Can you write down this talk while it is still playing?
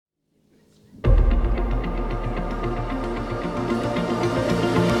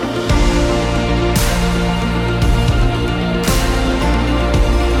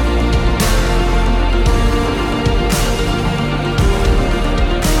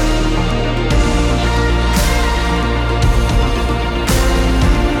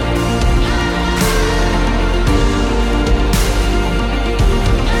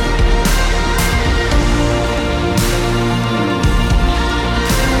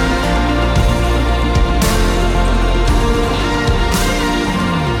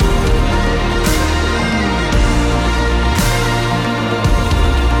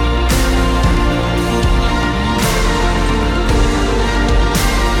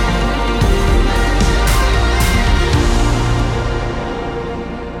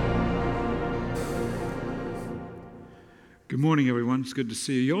morning, everyone. It's good to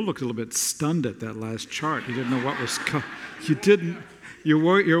see you. You all looked a little bit stunned at that last chart. You didn't know what was coming. You didn't.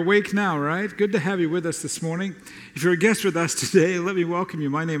 You're awake now, right? Good to have you with us this morning. If you're a guest with us today, let me welcome you.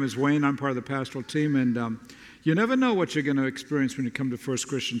 My name is Wayne. I'm part of the pastoral team, and you never know what you're going to experience when you come to First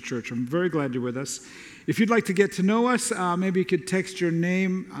Christian Church. I'm very glad you're with us. If you'd like to get to know us, maybe you could text your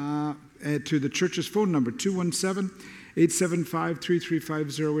name to the church's phone number,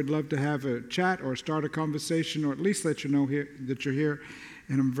 217-875-3350. We'd love to have a chat or start a conversation or at least let you know that you're here.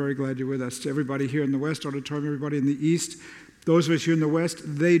 And I'm very glad you're with us. To everybody here in the West Auditorium, everybody in the East, those of us here in the West,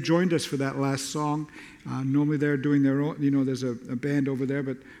 they joined us for that last song. Normally they're doing their own, there's a band over there,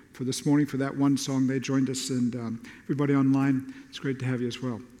 but for this morning, for that one song, they joined us. And everybody online, it's great to have you as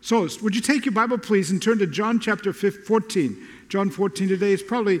well. So would you take your Bible, please, and turn to John chapter 14. John 14 today is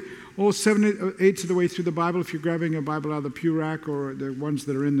probably 7/8 of the way through the Bible. If you're grabbing a Bible out of the pew rack or the ones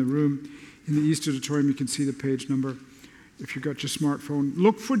that are in the room in the East Auditorium, you can see the page number. If you've got your smartphone,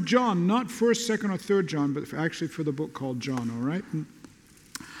 look for John, not 1st, 2nd, or 3rd John, but actually for the book called John, all right? And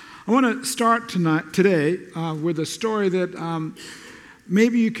I want to start today with a story that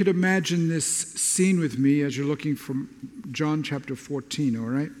maybe you could imagine this scene with me as you're looking from John chapter 14, all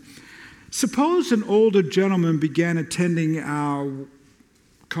right? Suppose an older gentleman began attending our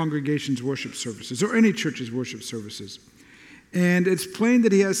congregation's worship services, or any church's worship services. And it's plain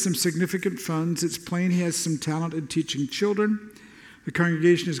that he has some significant funds. It's plain he has some talent in teaching children. The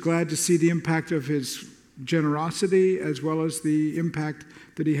congregation is glad to see the impact of his generosity as well as the impact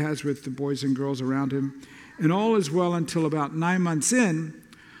that he has with the boys and girls around him. And all is well until about 9 months in,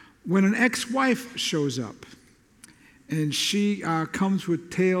 when an ex-wife shows up. And she comes with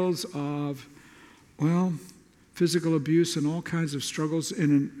tales of, physical abuse and all kinds of struggles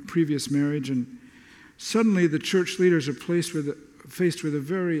in a previous marriage. And suddenly the church leaders are faced with a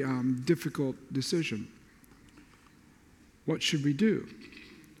very difficult decision. What should we do?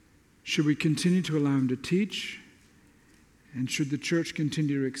 Should we continue to allow him to teach? And should the church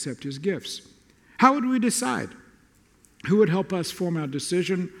continue to accept his gifts? How would we decide? Who would help us form our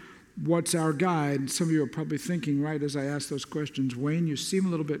decision? What's our guide? Some of you are probably thinking, right, as I ask those questions, Wayne, you seem a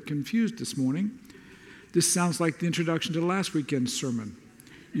little bit confused this morning. This sounds like the introduction to last weekend's sermon.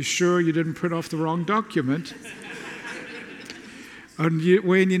 You sure you didn't print off the wrong document? And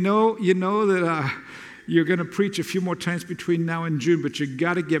Wayne, you know that you're going to preach a few more times between now and June, but you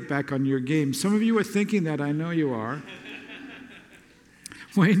got to get back on your game. Some of you are thinking that. I know you are.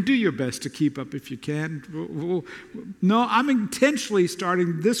 Wayne, do your best to keep up if you can. No, I'm intentionally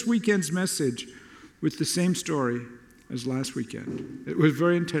starting this weekend's message with the same story as last weekend. It was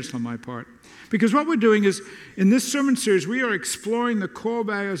very intentional on my part. Because what we're doing is, in this sermon series, we are exploring the core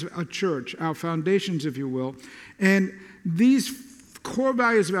values of our church, our foundations, if you will, and these core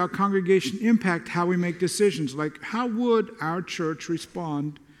values of our congregation impact how we make decisions. Like, how would our church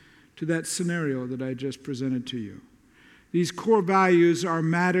respond to that scenario that I just presented to you? These core values are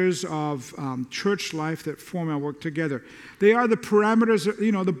matters of church life that form our work together. They are the parameters,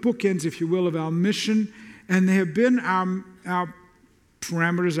 the bookends, if you will, of our mission, and they have been our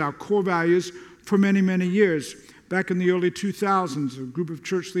parameters, our core values, for many, many years. Back in the early 2000s, a group of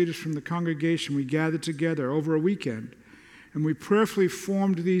church leaders from the congregation, we gathered together over a weekend, and we prayerfully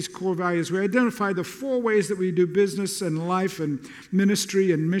formed these core values. We identified the 4 ways that we do business and life and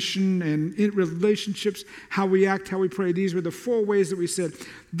ministry and mission and relationships, how we act, how we pray. These were the 4 ways that we said,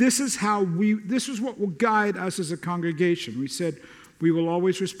 this is what will guide us as a congregation. We said, we will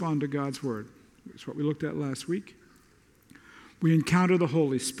always respond to God's word. That's what we looked at last week. We encounter the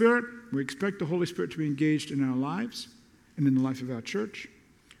Holy Spirit. We expect the Holy Spirit to be engaged in our lives and in the life of our church.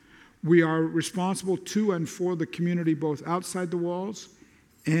 We are responsible to and for the community, both outside the walls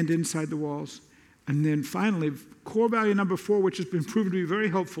and inside the walls. And then finally, core value number 4, which has been proven to be very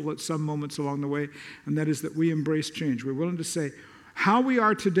helpful at some moments along the way, and that is that we embrace change. We're willing to say, how we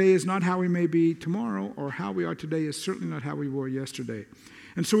are today is not how we may be tomorrow, or how we are today is certainly not how we were yesterday.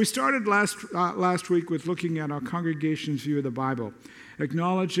 And so we started last week with looking at our congregation's view of the Bible,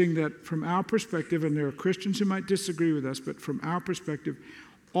 acknowledging that from our perspective, and there are Christians who might disagree with us, but from our perspective,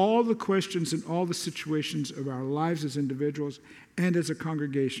 all the questions and all the situations of our lives as individuals and as a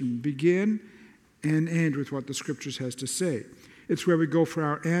congregation begin and end with what the Scriptures has to say. It's where we go for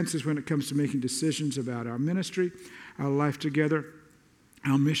our answers when it comes to making decisions about our ministry, our life together,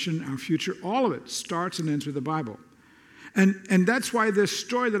 our mission, our future. All of it starts and ends with the Bible. And that's why this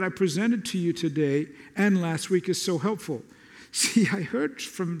story that I presented to you today and last week is so helpful. See, I heard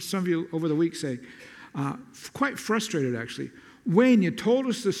from some of you over the week saying, quite frustrated actually, Wayne, you told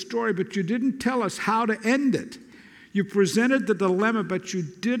us the story, but you didn't tell us how to end it. You presented the dilemma, but you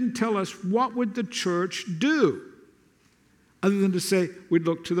didn't tell us what would the church do. other than to say, we'd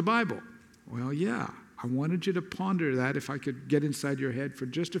look to the Bible. Well, yeah, I wanted you to ponder that if I could get inside your head for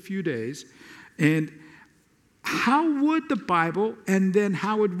just a few days. And how would the Bible, and then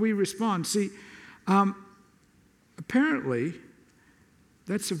how would we respond? See, apparently,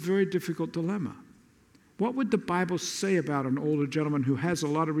 that's a very difficult dilemma. What would the Bible say about an older gentleman who has a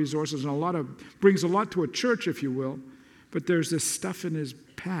lot of resources and brings a lot to a church, if you will, but there's this stuff in his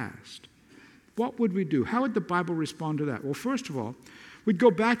past? What would we do? How would the Bible respond to that? Well, first of all, we'd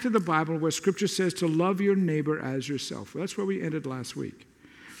go back to the Bible where Scripture says to love your neighbor as yourself. Well, that's where we ended last week.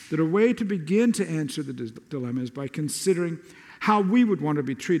 That a way to begin to answer the dilemma is by considering how we would want to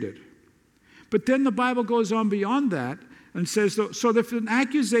be treated. But then the Bible goes on beyond that and says, so if an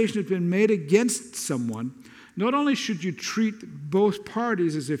accusation has been made against someone, not only should you treat both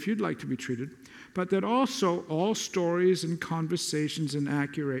parties as if you'd like to be treated, but that also all stories and conversations and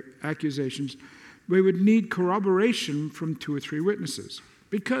accusations, we would need corroboration from 2 or 3 witnesses.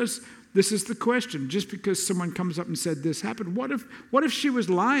 Because this is the question. Just because someone comes up and said this happened, what if she was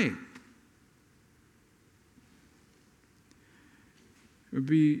lying? It would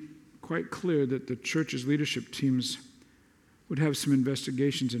be quite clear that the church's leadership teams would have some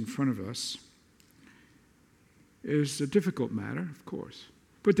investigations in front of us. It is a difficult matter, of course.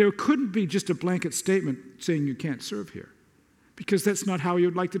 But there couldn't be just a blanket statement saying you can't serve here, because that's not how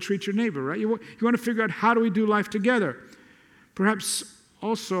you'd like to treat your neighbor, right? You want to figure out, how do we do life together? Perhaps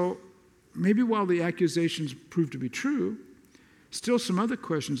also, maybe while the accusations prove to be true, still some other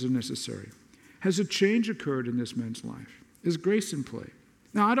questions are necessary. Has a change occurred in this man's life? Is grace in play?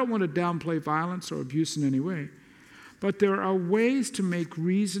 Now, I don't want to downplay violence or abuse in any way, but there are ways to make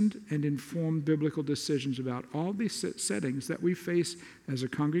reasoned and informed biblical decisions about all these settings that we face as a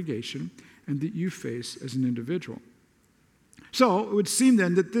congregation and that you face as an individual. So it would seem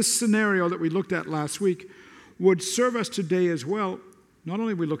then that this scenario that we looked at last week would serve us today as well. Not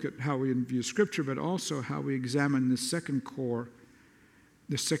only we look at how we view Scripture, but also how we examine the second core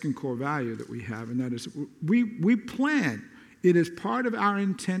value that we have, and that is we plan. It is part of our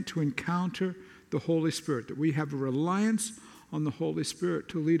intent to encounter the Holy Spirit, that we have a reliance on the Holy Spirit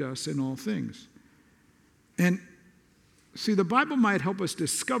to lead us in all things. And see, the Bible might help us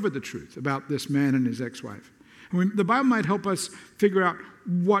discover the truth about this man and his ex-wife. The Bible might help us figure out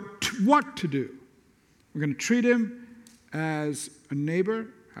what to do. We're going to treat him as a neighbor,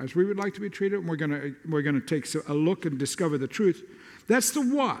 as we would like to be treated, and we're going to take a look and discover the truth. That's the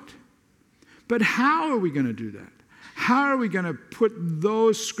what. But how are we going to do that? How are we going to put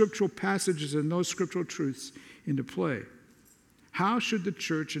those scriptural passages and those scriptural truths into play? How should the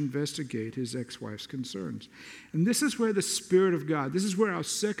church investigate his ex-wife's concerns? And this is where the Spirit of God, this is where our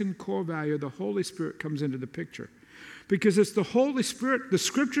second core value, the Holy Spirit, comes into the picture. Because it's the Holy Spirit, the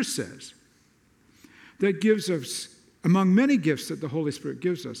Scripture says, that gives us, among many gifts that the Holy Spirit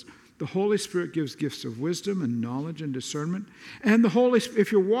gives us, the Holy Spirit gives gifts of wisdom and knowledge and discernment. And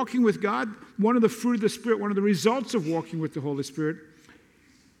if you're walking with God, one of the fruit of the Spirit, one of the results of walking with the Holy Spirit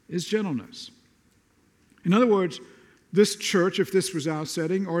is gentleness. In other words, this church, if this was our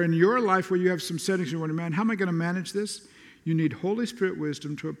setting, or in your life where you have some settings you want to manage, how am I going to manage this? You need Holy Spirit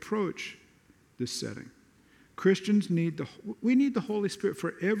wisdom to approach this setting. Christians need the Holy Spirit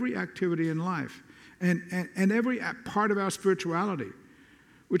for every activity in life and every part of our spirituality.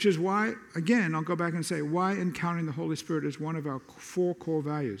 Which is why, again, I'll go back and say, why encountering the Holy Spirit is one of our 4 core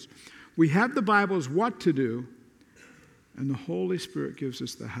values. We have the Bible's what to do, and the Holy Spirit gives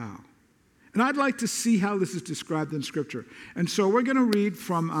us the how. And I'd like to see how this is described in Scripture. And so we're going to read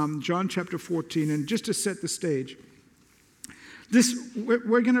from John chapter 14, and just to set the stage,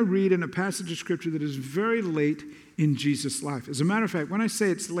 we're going to read in a passage of Scripture that is very late in Jesus' life. As a matter of fact, when I say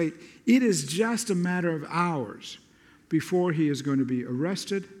it's late, it is just a matter of hours before he is going to be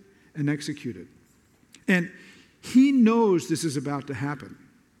arrested and executed. And he knows this is about to happen.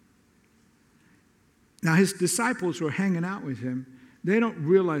 Now, his disciples who are hanging out with him, they don't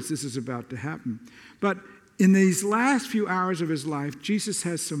realize this is about to happen. But in these last few hours of his life, Jesus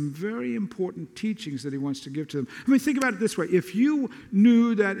has some very important teachings that he wants to give to them. I mean, think about it this way. If you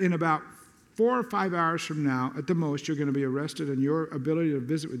knew that in about 4 or 5 hours from now, at the most, you're going to be arrested and your ability to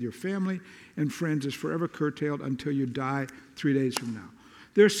visit with your family and friends is forever curtailed until you die 3 days from now.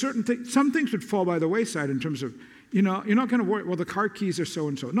 There are certain things, some things would fall by the wayside in terms of, you're not going to worry, well, the car keys are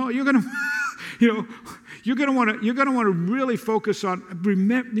so-and-so. No, you're going to, you're going to want to really focus on,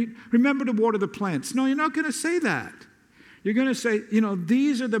 remember to water the plants. No, you're not going to say that. You're going to say,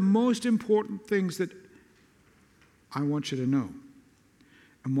 these are the most important things that I want you to know.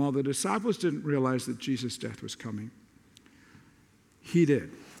 And while the disciples didn't realize that Jesus' death was coming, he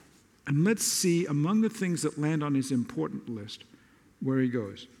did. And let's see among the things that land on his important list where he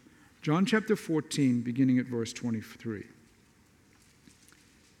goes. John chapter 14, beginning at verse 23.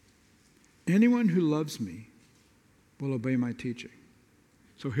 Anyone who loves me will obey my teaching.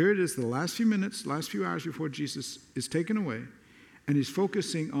 So here it is, the last few minutes, last few hours before Jesus is taken away, and he's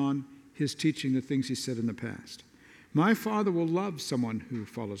focusing on his teaching, the things he said in the past. My Father will love someone who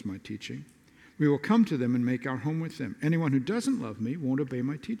follows my teaching. We will come to them and make our home with them. Anyone who doesn't love me won't obey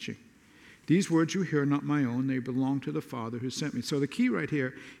my teaching. These words you hear are not my own. They belong to the Father who sent me. So the key right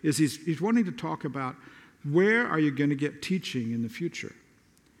here is he's wanting to talk about where are you going to get teaching in the future.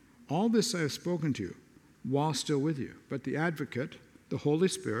 All this I have spoken to you while still with you. But the advocate, the Holy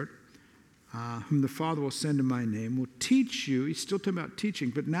Spirit, whom the Father will send in my name, will teach you. He's still talking about teaching,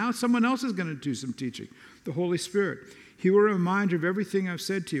 but now someone else is going to do some teaching, the Holy Spirit. He will remind you of everything I've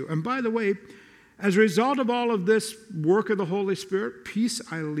said to you. And by the way, as a result of all of this work of the Holy Spirit, peace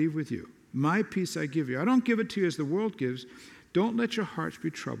I leave with you. My peace I give you. I don't give it to you as the world gives. Don't let your hearts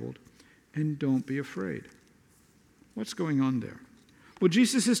be troubled, and don't be afraid. What's going on there? Well,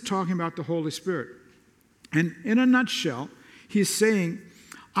 Jesus is talking about the Holy Spirit. And in a nutshell, he's saying,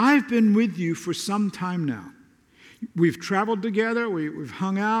 I've been with you for some time now. We've traveled together, we've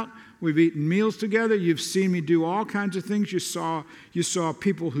hung out, we've eaten meals together, you've seen me do all kinds of things. You saw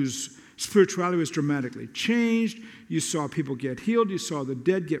people whose spirituality was dramatically changed. You saw people get healed. You saw the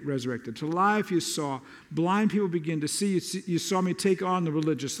dead get resurrected to life. You saw blind people begin to see. You saw me take on the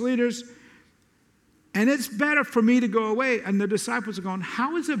religious leaders. And it's better for me to go away. And the disciples are going,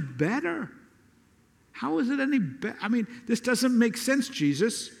 how is it better? How is it any better? I mean, this doesn't make sense,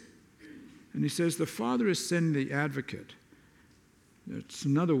 Jesus. And he says, the Father is sending the advocate. It's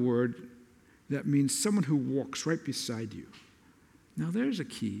another word that means someone who walks right beside you. Now, there's a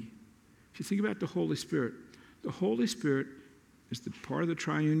key. If you think about the Holy Spirit is the part of the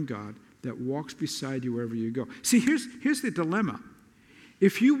triune God that walks beside you wherever you go. See, here's the dilemma.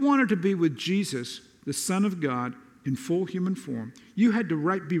 If you wanted to be with Jesus, the Son of God, in full human form, you had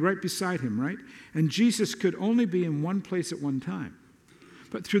to be right beside him, right? And Jesus could only be in one place at one time.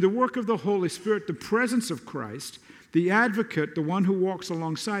 But through the work of the Holy Spirit, the presence of Christ, the advocate, the one who walks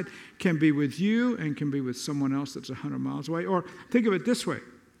alongside, can be with you and can be with someone else that's 100 miles away. Or think of it this way.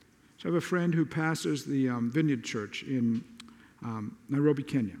 So I have a friend who pastors the Vineyard Church in Nairobi,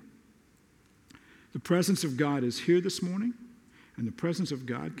 Kenya. The presence of God is here this morning, and the presence of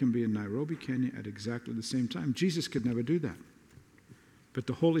God can be in Nairobi, Kenya at exactly the same time. Jesus could never do that, but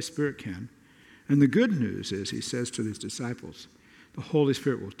the Holy Spirit can. And the good news is, he says to his disciples, the Holy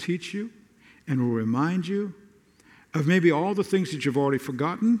Spirit will teach you and will remind you of maybe all the things that you've already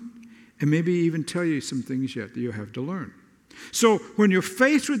forgotten, and maybe even tell you some things yet that you have to learn. So when you're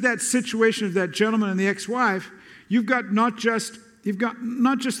faced with that situation of that gentleman and the ex-wife, you've got not just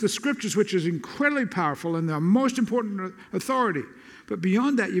the scriptures, which is incredibly powerful and the most important authority, but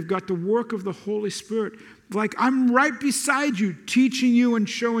beyond that, you've got the work of the Holy Spirit. Like, I'm right beside you, teaching you and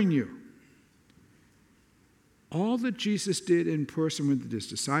showing you. All that Jesus did in person with his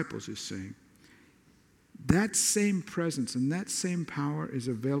disciples is saying, that same presence and that same power is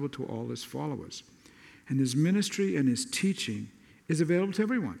available to all his followers. And his ministry and his teaching is available to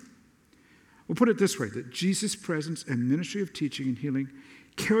everyone. We'll put it this way, that Jesus' presence and ministry of teaching and healing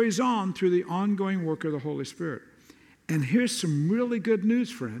carries on through the ongoing work of the Holy Spirit. And here's some really good news,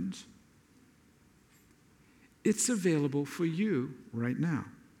 friends. It's available for you right now.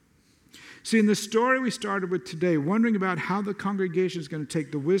 See, in the story we started with today, wondering about how the congregation is going to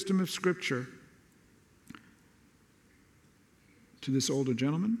take the wisdom of Scripture to this older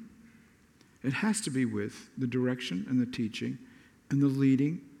gentleman, it has to be with the direction and the teaching and the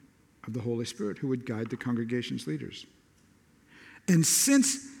leading of the Holy Spirit who would guide the congregation's leaders. And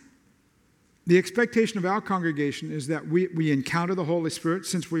since the expectation of our congregation is that we encounter the Holy Spirit,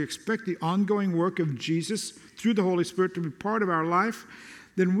 since we expect the ongoing work of Jesus through the Holy Spirit to be part of our life,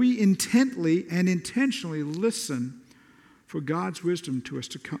 then we intently and intentionally listen for God's wisdom to us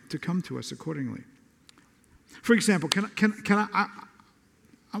to come to us accordingly. For example,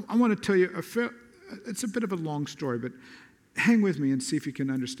 I want to tell you, it's a bit of a long story, but hang with me and see if you can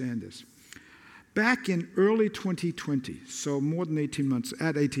understand this. Back in early 2020, so more than 18 months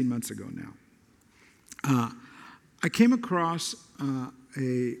ago now, I came across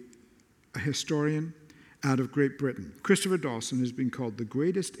a historian out of Great Britain. Christopher Dawson has been called the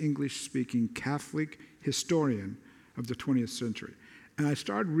greatest English-speaking Catholic historian of the 20th century. And I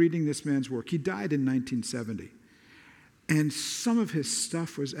started reading this man's work. He died in 1970. And some of his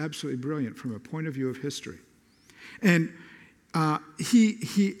stuff was absolutely brilliant from a point of view of history. And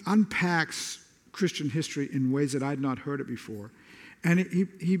he unpacks Christian history in ways that I'd not heard it before. And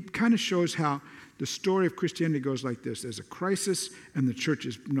he kind of shows how the story of Christianity goes like this. There's a crisis, and the church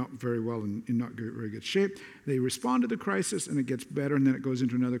is not very well in not very good shape. They respond to the crisis, and it gets better, and then it goes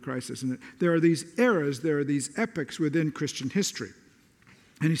into another crisis. And there are these eras, there are these epochs within Christian history.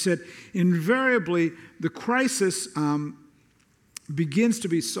 And he said, invariably, the crisis begins to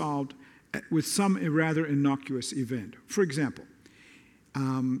be solved with some rather innocuous event. For example,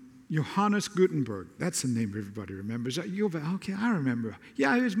 Johannes Gutenberg. That's the name everybody remembers. Okay, I remember.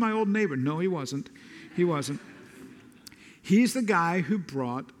 Yeah, he was my old neighbor. No, he wasn't. He wasn't. He's the guy who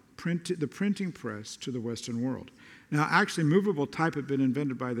brought the printing press to the Western world. Now, actually, movable type had been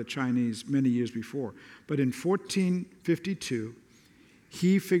invented by the Chinese many years before. But in 1452,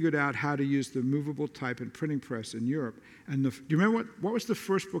 he figured out how to use the movable type and printing press in Europe. And do you remember what was the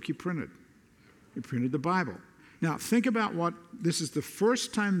first book he printed? He printed the Bible. Now, think about this is the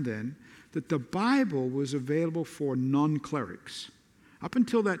first time then that the Bible was available for non-clerics. Up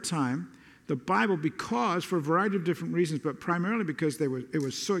until that time, the Bible, because for a variety of different reasons, but primarily because it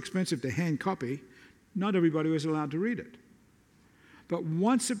was so expensive to hand copy, not everybody was allowed to read it. But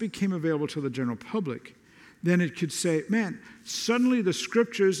once it became available to the general public, then it could say, man, suddenly the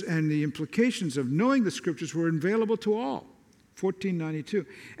scriptures and the implications of knowing the scriptures were available to all. 1492.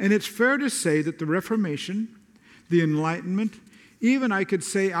 And it's fair to say that the Reformation, the Enlightenment, even I could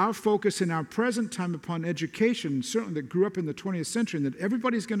say our focus in our present time upon education, certainly that grew up in the 20th century, and that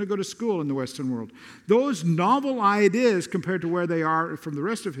everybody's going to go to school in the Western world. Those novel ideas compared to where they are from the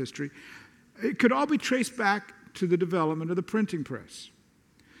rest of history, it could all be traced back to the development of the printing press.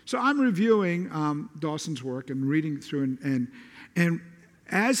 So I'm reviewing Dawson's work and reading through, and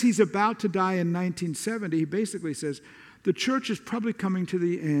as he's about to die in 1970, he basically says, the church is probably coming to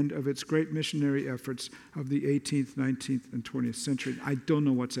the end of its great missionary efforts of the 18th, 19th, and 20th century. I don't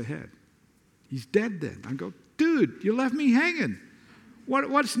know what's ahead. He's dead then. I go, dude, you left me hanging.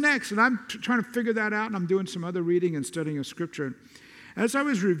 What's next? And I'm trying to figure that out, and I'm doing some other reading and studying of Scripture. As I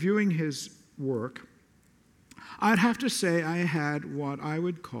was reviewing his work, I'd have to say I had what I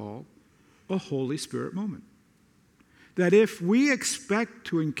would call a Holy Spirit moment. That if we expect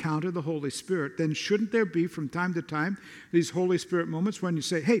to encounter the Holy Spirit, then shouldn't there be from time to time these Holy Spirit moments when you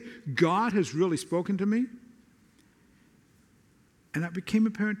say, hey, God has really spoken to me? And it became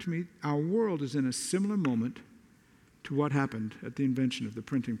apparent to me our world is in a similar moment to what happened at the invention of the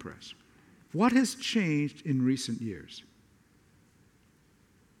printing press. What has changed in recent years?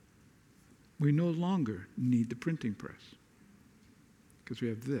 We no longer need the printing press because we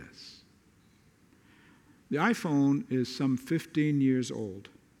have this. The iPhone is some 15 years old,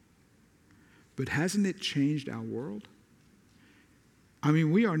 but hasn't it changed our world? I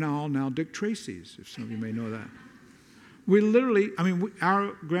mean, we are now Dick Tracy's, if some of you may know that. We literally,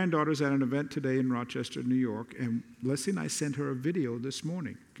 our granddaughter's at an event today in Rochester, New York, and Leslie and I sent her a video this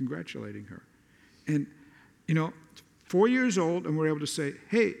morning congratulating her. And, 4 years old, and we're able to say,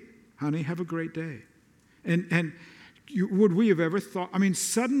 hey, honey, have a great day. And would we have ever thought?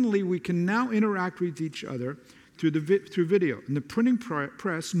 Suddenly we can now interact with each other through video. And the printing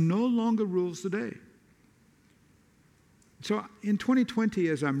press no longer rules the day. So in 2020,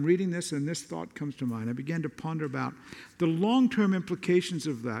 as I'm reading this and this thought comes to mind, I began to ponder about the long-term implications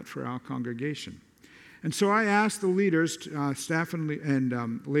of that for our congregation. And so I asked the leaders, staff and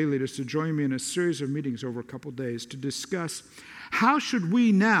lay leaders, to join me in a series of meetings over a couple days to discuss how should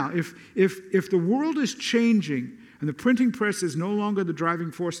we now, if the world is changing and the printing press is no longer the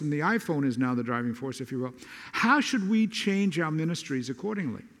driving force and the iPhone is now the driving force, if you will, how should we change our ministries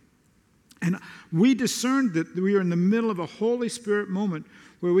accordingly? And we discerned that we are in the middle of a Holy Spirit moment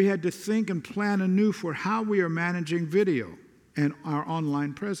where we had to think and plan anew for how we are managing video and our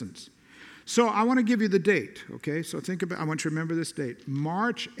online presence. So I want to give you the date, okay? So I want you to remember this date.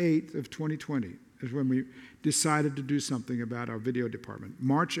 March 8th of 2020 is when we decided to do something about our video department.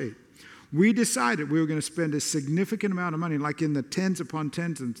 March 8th. We decided we were going to spend a significant amount of money, like in the tens upon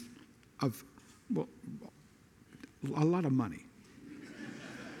tens of, a lot of money.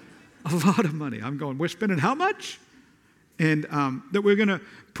 A lot of money. I'm going, we're spending how much? And that we're going to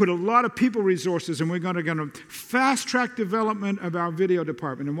put a lot of people resources, and we're going to fast-track development of our video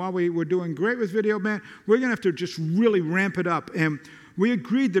department. And while we were doing great with video, man, we're going to have to just really ramp it up. And we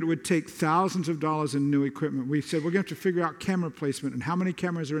agreed that it would take thousands of dollars in new equipment. We said we're going to have to figure out camera placement and how many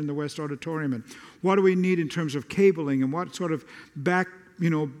cameras are in the West Auditorium and what do we need in terms of cabling and what sort of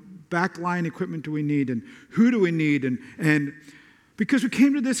backline equipment do we need and who do we need. And because we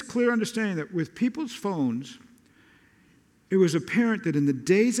came to this clear understanding that with people's phones, it was apparent that in the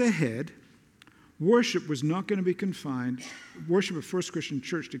days ahead, worship was not going to be confined, worship of First Christian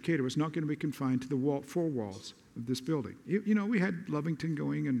Church Decatur was not going to be confined to the four walls of this building. You know, we had Lovington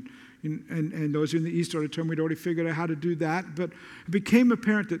going, and those in the East Auditorium, we'd already figured out how to do that, but it became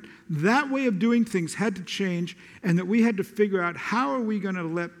apparent that that way of doing things had to change, and that we had to figure out how are we going to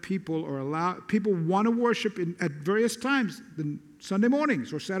let people or allow people want to worship at various times, Sunday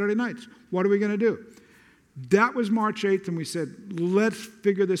mornings or Saturday nights. What are we going to do? That was March 8th, and we said, let's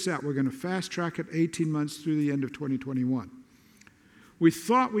figure this out. We're going to fast track it 18 months through the end of 2021. We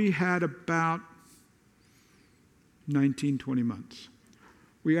thought we had about 19, 20 months.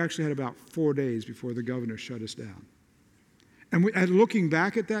 We actually had about 4 days before the governor shut us down. And looking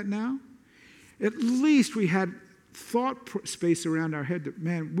back at that now, at least we had thought space around our head that,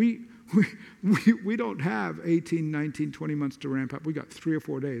 man, we don't have 18, 19, 20 months to ramp up. We got 3 or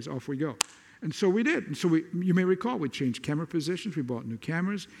 4 days, off we go. And so we did. And so you may recall, we changed camera positions. We bought new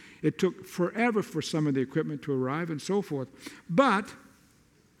cameras. It took forever for some of the equipment to arrive and so forth. But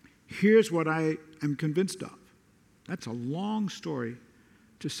here's what I am convinced of. That's a long story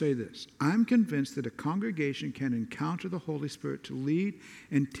to say this. I'm convinced that a congregation can encounter the Holy Spirit to lead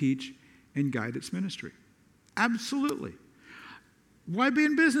and teach and guide its ministry. Absolutely. Why be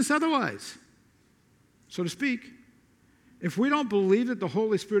in business otherwise, so to speak? If we don't believe that the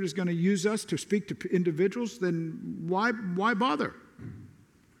Holy Spirit is going to use us to speak to individuals, then why bother?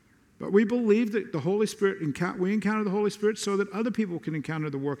 But we believe that the Holy Spirit, we encounter the Holy Spirit so that other people can encounter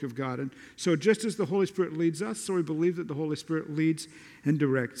the work of God. And so just as the Holy Spirit leads us, so we believe that the Holy Spirit leads and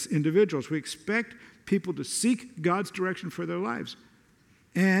directs individuals. We expect people to seek God's direction for their lives.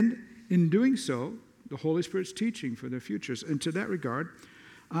 And in doing so, the Holy Spirit's teaching for their futures. And to that regard,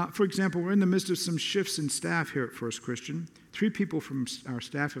 for example, we're in the midst of some shifts in staff here at First Christian. 3 people from our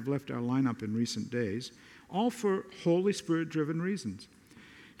staff have left our lineup in recent days, all for Holy Spirit-driven reasons.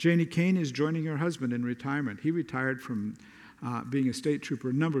 Janie Kane is joining her husband in retirement. He retired from being a state trooper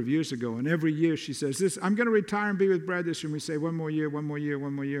a number of years ago, and every year she says, I'm going to retire and be with Brad this year. And we say, one more year, one more year,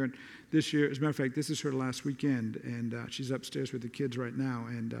 one more year. And this year, as a matter of fact, this is her last weekend, and she's upstairs with the kids right now.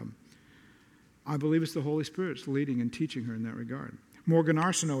 And I believe it's the Holy Spirit's leading and teaching her in that regard. Morgan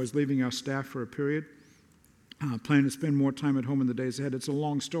Arsenault is leaving our staff for a period, planning to spend more time at home in the days ahead. It's a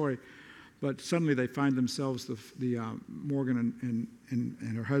long story, but suddenly they find themselves, Morgan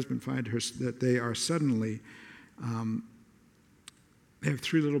and her husband find that they are suddenly, they have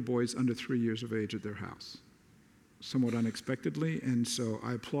 3 little boys under 3 years of age at their house, somewhat unexpectedly, and so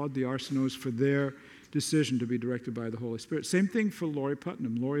I applaud the Arsenaults for their decision to be directed by the Holy Spirit. Same thing for Lori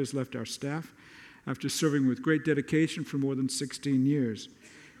Putnam. Lori has left our staff after serving with great dedication for more than 16 years.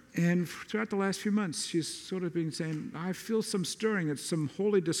 And throughout the last few months, she's sort of been saying, I feel some stirring, it's some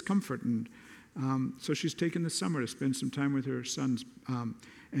holy discomfort. And so she's taken the summer to spend some time with her sons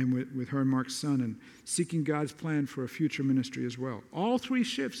and with her and Mark's son and seeking God's plan for a future ministry as well. All 3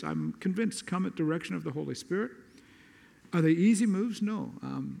 shifts, I'm convinced, come at direction of the Holy Spirit. Are they easy moves? No.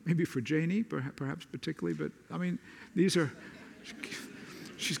 Maybe for Janie, perhaps particularly, but I mean,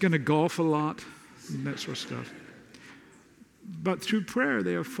 she's going to golf a lot and that sort of stuff. But through prayer,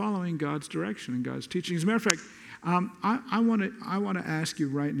 they are following God's direction and God's teaching. As a matter of fact, I want to ask you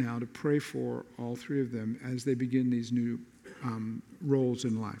right now to pray for all 3 of them as they begin these new roles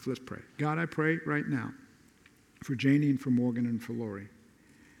in life. Let's pray. God, I pray right now for Janie and for Morgan and for Lori.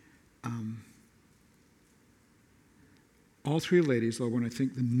 All 3 ladies, Lord, when I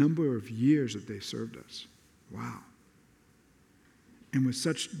think the number of years that they served us, wow. And with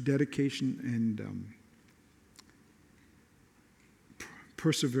such dedication and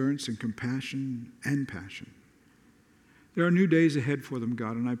perseverance and compassion and passion. There are new days ahead for them,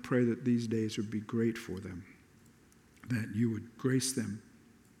 God, and I pray that these days would be great for them, that you would grace them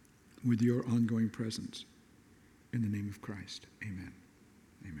with your ongoing presence. In the name of Christ, amen.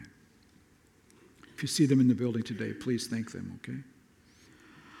 Amen. If you see them in the building today, please thank them, okay?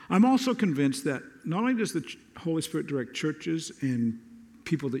 I'm also convinced that not only does the Holy Spirit direct churches and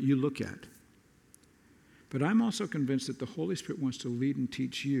people that you look at, but I'm also convinced that the Holy Spirit wants to lead and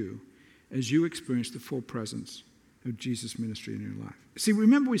teach you as you experience the full presence of Jesus' ministry in your life. See,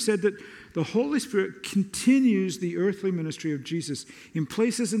 remember we said that the Holy Spirit continues the earthly ministry of Jesus in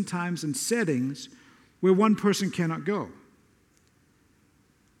places and times and settings where one person cannot go.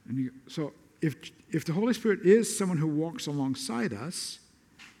 And so if the Holy Spirit is someone who walks alongside us,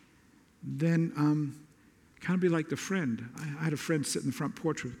 then kind of be like the friend. I had a friend sit in the front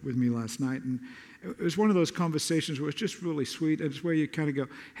porch with me last night, and it was one of those conversations where it's just really sweet. It's where you kind of go,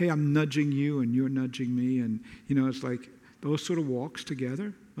 hey, I'm nudging you, and you're nudging me, and, you know, it's like those sort of walks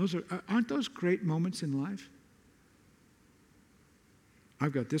together. Aren't those great moments in life?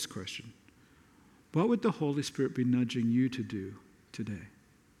 I've got this question. What would the Holy Spirit be nudging you to do today?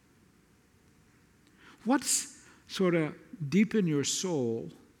 What's sort of deep in your soul,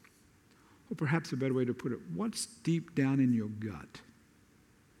 or perhaps a better way to put it, what's deep down in your gut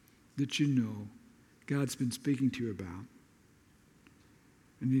that you know God's been speaking to you about?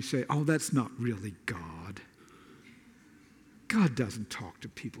 And you say, oh, that's not really God. God doesn't talk to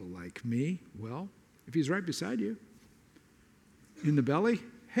people like me. Well, if he's right beside you, in the belly,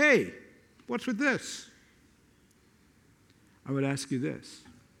 hey, what's with this? I would ask you this.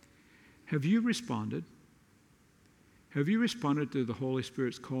 Have you responded? Have you responded to the Holy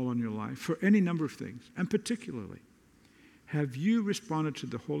Spirit's call on your life for any number of things? And particularly, have you responded to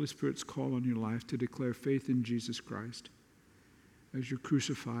the Holy Spirit's call on your life to declare faith in Jesus Christ as your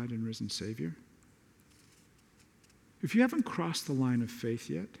crucified and risen Savior? If you haven't crossed the line of faith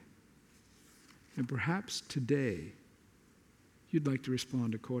yet, then perhaps today you'd like to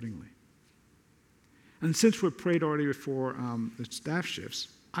respond accordingly. And since we've prayed already before the staff shifts,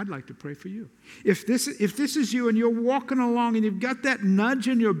 I'd like to pray for you. If this is you and you're walking along and you've got that nudge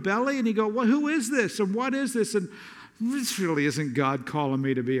in your belly and you go, well, who is this and what is this? And this really isn't God calling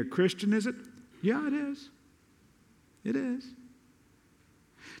me to be a Christian, is it? Yeah, it is. It is.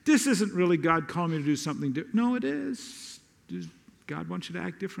 This isn't really God calling me to do something different. No, it is. God wants you to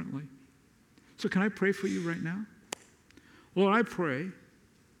act differently. So can I pray for you right now? Lord, I pray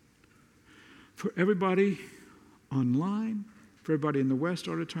for everybody online, for everybody in the West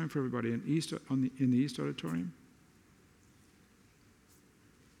Auditorium, for everybody in the East Auditorium.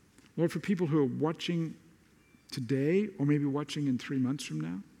 Lord, for people who are watching today or maybe watching in 3 months from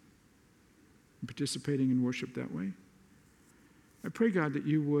now and participating in worship that way, I pray, God, that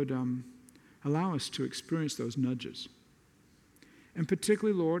you would allow us to experience those nudges. And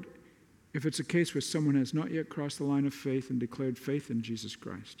particularly, Lord, if it's a case where someone has not yet crossed the line of faith and declared faith in Jesus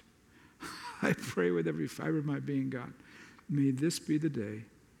Christ, I pray with every fiber of my being, God, may this be the day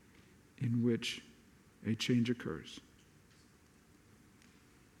in which a change occurs.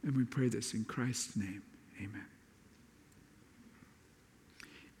 And we pray this in Christ's name. Amen.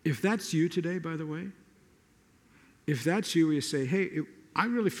 If that's you today, by the way, if that's you, you say, hey, I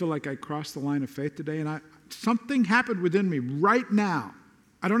really feel like I crossed the line of faith today, and something happened within me right now.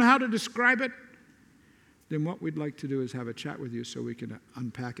 I don't know how to describe it. Then what we'd like to do is have a chat with you so we can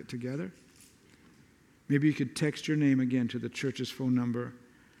unpack it together. Maybe you could text your name again to the church's phone number,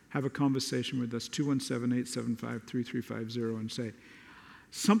 have a conversation with us, 217-875-3350, and say,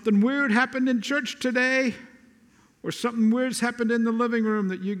 something weird happened in church today, or something weird's happened in the living room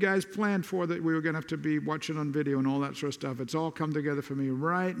that you guys planned for that we were going to have to be watching on video and all that sort of stuff. It's all come together for me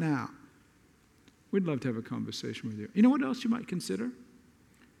right now. We'd love to have a conversation with you. You know what else you might consider?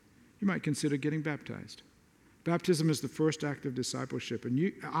 You might consider getting baptized. Baptism is the first act of discipleship.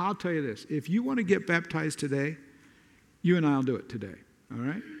 And I'll tell you this, if you want to get baptized today, you and I will do it today, all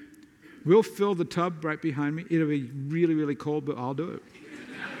right? We'll fill the tub right behind me. It'll be really, really cold, but I'll do it.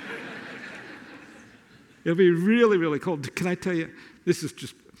 It'll be really, really cold. Can I tell you, this is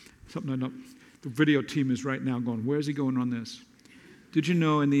just something I know. The video team is right now going, where's he going on this? Did you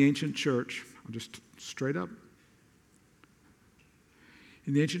know in the ancient church, I'll just straight up,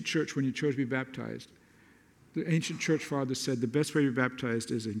 in the ancient church when you chose to be baptized, the ancient church fathers said the best way to be baptized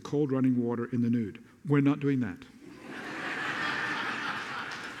is in cold running water in the nude. We're not doing that.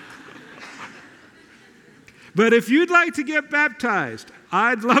 But if you'd like to get baptized,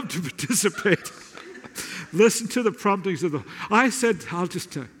 I'd love to participate. Listen to the promptings of I said, I'll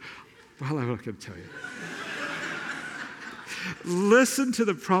just tell you. Well, I'm not going to tell you. Listen to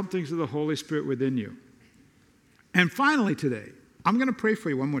the promptings of the Holy Spirit within you. And finally today, I'm going to pray for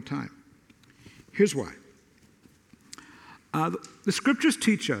you one more time. Here's why. The scriptures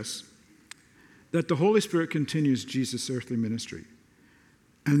teach us that the Holy Spirit continues Jesus' earthly ministry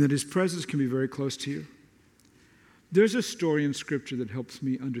and that his presence can be very close to you. There's a story in Scripture that helps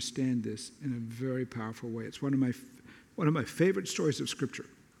me understand this in a very powerful way. It's one of my favorite stories of Scripture.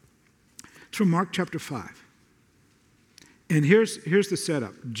 It's from Mark chapter 5. And here's the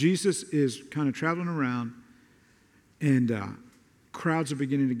setup. Jesus is kind of traveling around, and crowds are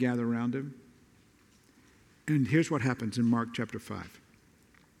beginning to gather around him. And here's what happens in Mark chapter 5.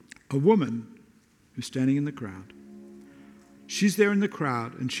 A woman who's standing in the crowd, she's there in the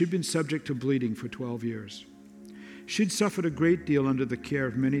crowd, and she'd been subject to bleeding for 12 years. She'd suffered a great deal under the care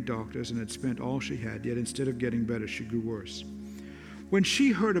of many doctors and had spent all she had, yet instead of getting better, she grew worse. When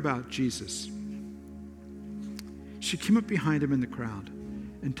she heard about Jesus, she came up behind him in the crowd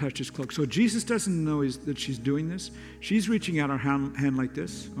and touched his cloak. So Jesus doesn't know that she's doing this. She's reaching out her hand like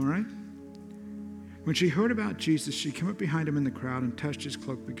this, all right? When she heard about Jesus, she came up behind him in the crowd and touched his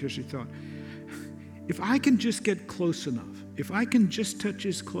cloak because she thought, if I can just get close enough, if I can just touch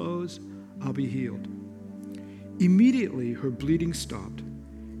his clothes, I'll be healed. Immediately, her bleeding stopped,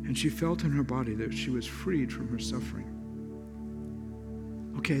 and she felt in her body that she was freed from her suffering.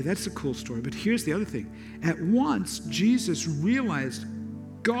 Okay, that's a cool story, but here's the other thing. At once, Jesus realized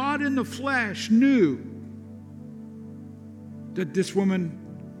God in the flesh knew that this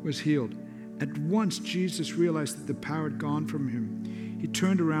woman was healed. At once, Jesus realized that the power had gone from him. He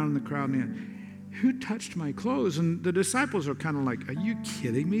turned around in the crowd and he said, who touched my clothes? And the disciples are kind of like, are you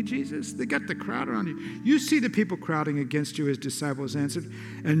kidding me, Jesus? They got the crowd around you. You see the people crowding against you, his disciples answered,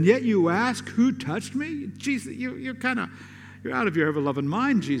 and yet you ask, who touched me? Jesus, you're out of your ever-loving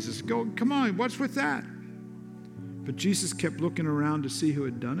mind, Jesus. Come on, what's with that? But Jesus kept looking around to see who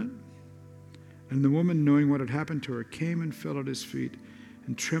had done it. And the woman, knowing what had happened to her, came and fell at his feet,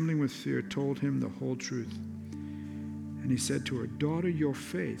 and trembling with fear, told him the whole truth. And he said to her, daughter, your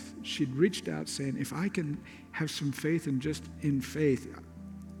faith. She'd reached out saying, if I can have some faith and just in faith.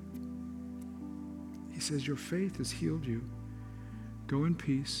 He says, your faith has healed you. Go in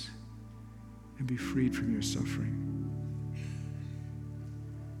peace and be freed from your suffering.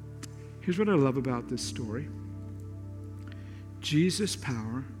 Here's what I love about this story. Jesus'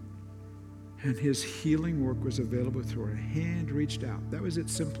 power and his healing work was available through her. A hand reached out. That was it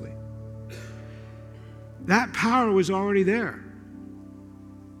simply. That power was already there.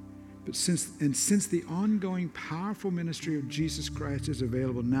 But since the ongoing powerful ministry of Jesus Christ is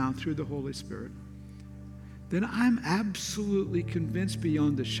available now through the Holy Spirit, then I'm absolutely convinced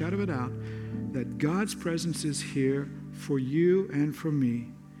beyond the shadow of a doubt that God's presence is here for you and for me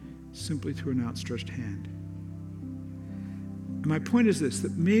simply through an outstretched hand. And my point is this,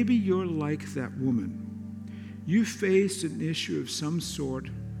 that maybe you're like that woman. You faced an issue of some sort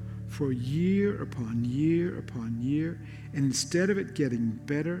for year upon year upon year, and instead of it getting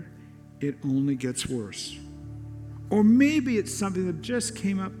better, it only gets worse. Or maybe it's something that just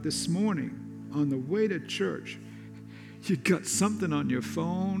came up this morning on the way to church. You got something on your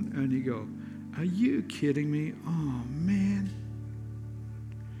phone and you go, are you kidding me? Oh, man.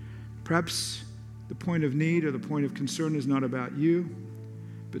 Perhaps the point of need or the point of concern is not about you,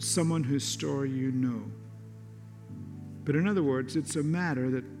 but someone whose story you know. But in other words, it's a matter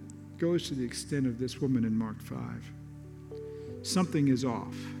that goes to the extent of this woman in Mark 5. Something is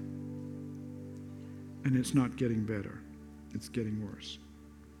off, and it's not getting better. It's getting worse.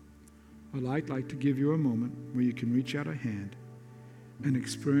 Well, I'd like to give you a moment where you can reach out a hand and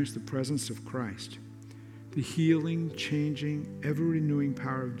experience the presence of Christ, the healing, changing, ever-renewing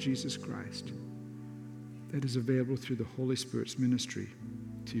power of Jesus Christ that is available through the Holy Spirit's ministry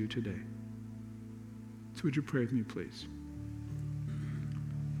to you today. So would you pray with me, please?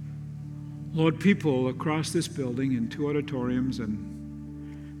 Lord, people across this building in 2 auditoriums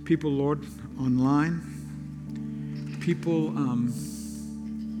and people, Lord, online, people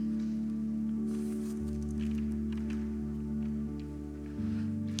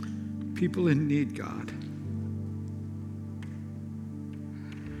people in need, God,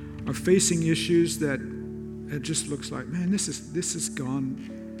 are facing issues that it just looks like, man, this is gone.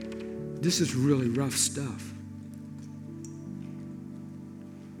 This is really rough stuff.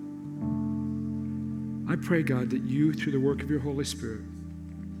 I pray, God, that you, through the work of your Holy Spirit,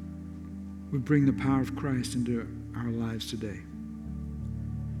 would bring the power of Christ into our lives today.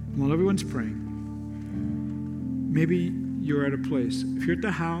 And while everyone's praying, maybe you're at a place. If you're at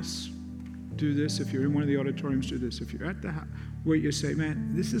the house, do this. If you're in one of the auditoriums, do this. If you're at the house, where you say,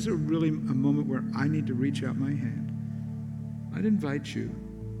 man, this is a moment where I need to reach out my hand. I'd invite you,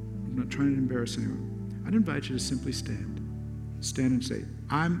 I'm not trying to embarrass anyone, I'd invite you to simply stand. Stand and say,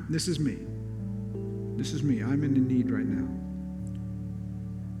 this is me. This is me. I'm in the need right now.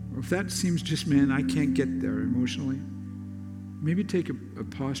 Or if that seems just, man, I can't get there emotionally, maybe take a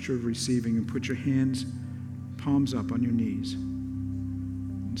posture of receiving and put your hands, palms up on your knees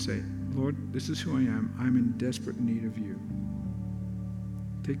and say, Lord, this is who I am. I'm in desperate need of you.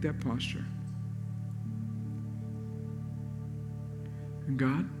 Take that posture. And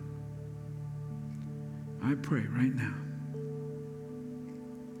God, I pray right now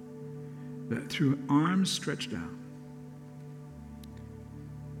that through arms stretched out,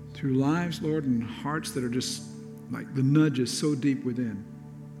 through lives, Lord, and hearts that are just like the nudge is so deep within,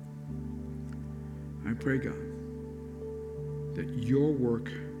 I pray, God, that your work,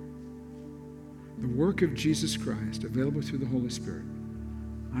 the work of Jesus Christ, available through the Holy Spirit,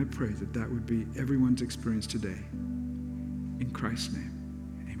 I pray that that would be everyone's experience today. In Christ's name.